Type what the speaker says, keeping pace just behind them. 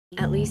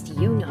At least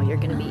you know you're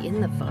gonna be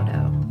in the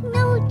photo.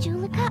 No,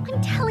 Juleka,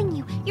 I'm telling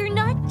you, you're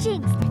not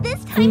jinxed.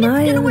 This time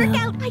it's gonna work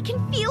out. I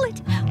can feel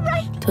it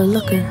right to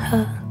look at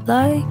her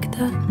like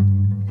that.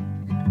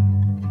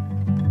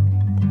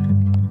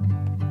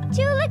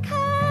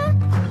 Juleka!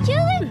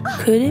 Juleka!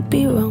 Could it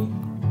be wrong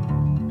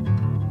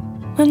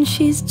when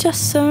she's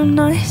just so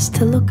nice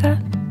to look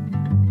at?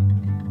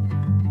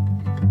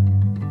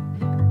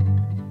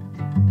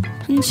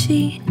 And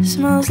she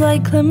smells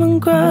like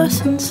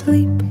lemongrass and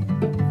sleep.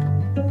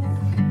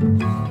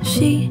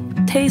 She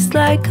tastes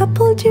like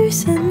apple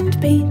juice and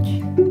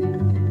peach.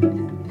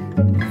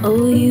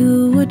 Oh,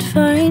 you would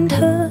find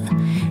her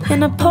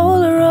in a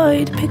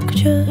Polaroid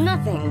picture.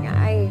 Nothing,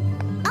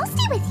 I'll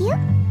stay with you.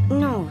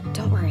 No,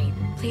 don't worry.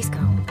 Please go.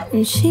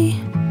 And she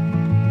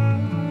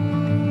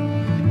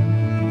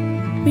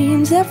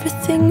means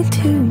everything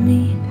to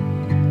me.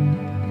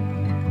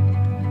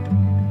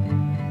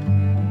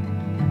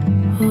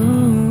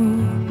 Oh,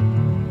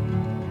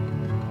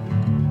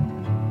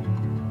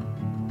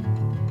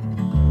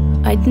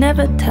 I'd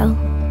never tell.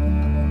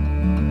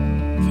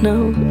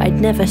 No, I'd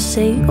never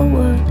say a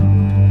word.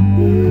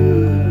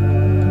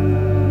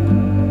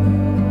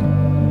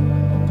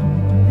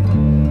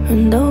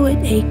 And though it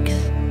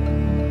aches,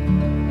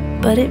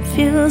 but it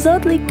feels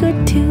oddly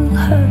good to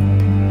hurt.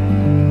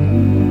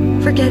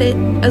 Forget it.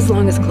 As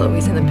long as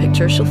Chloe's in the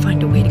picture, she'll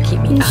find a way to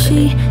keep me And out of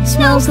she it.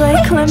 smells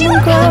like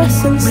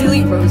lemongrass and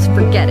Really, sleep. Rose,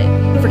 forget it.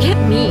 Forget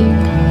me.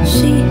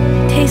 She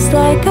tastes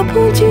like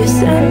apple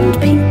juice and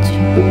peach.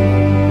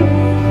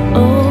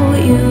 Oh,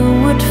 you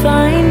would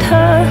find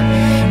her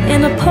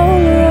in a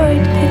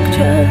Polaroid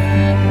picture.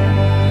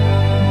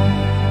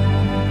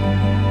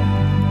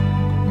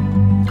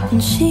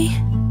 And she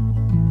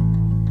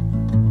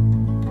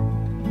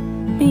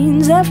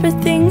means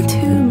everything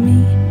to me.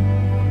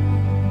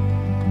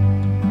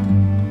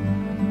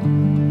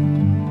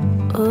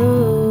 Oh,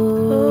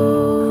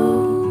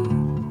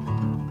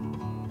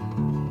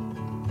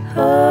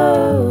 oh,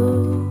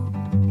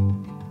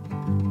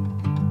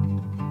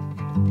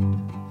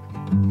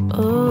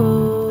 oh,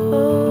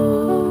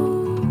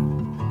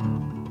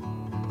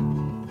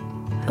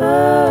 oh.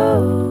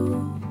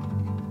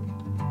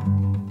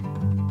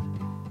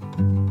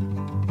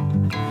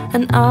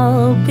 And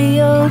I'll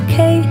be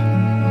okay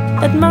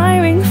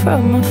admiring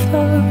from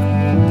afar,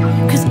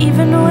 'cause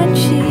even when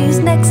she's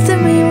next to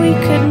me, we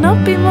could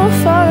not be more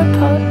far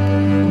apart.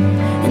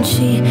 And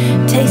she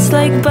tastes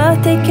like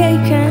birthday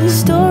cake and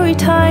story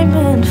time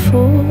and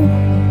fall.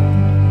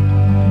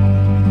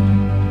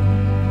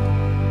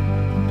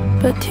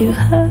 But to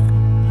her,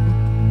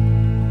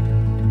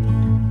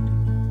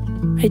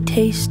 I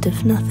taste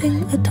of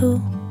nothing at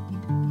all.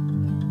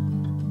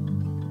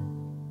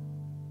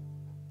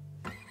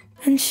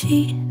 And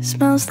she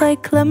smells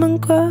like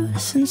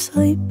lemongrass and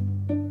sleep.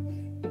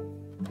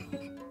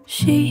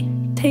 She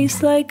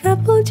tastes like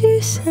apple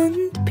juice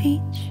and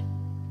peach.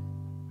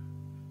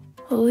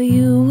 Oh,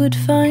 you would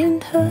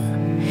find her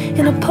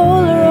in a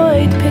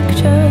Polaroid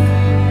picture.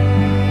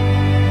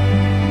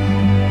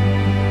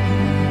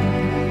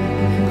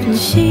 And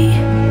she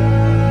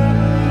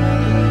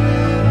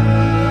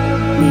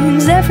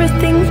means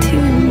everything to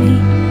me.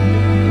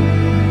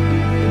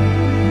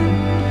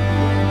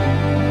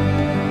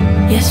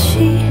 Yes,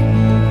 she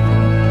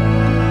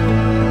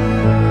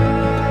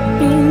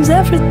means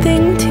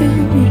everything to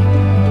me.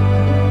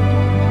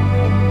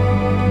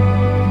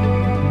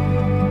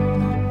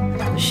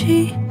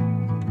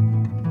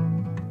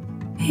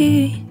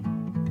 He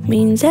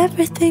means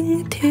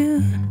everything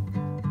to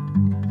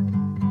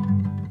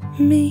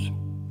me.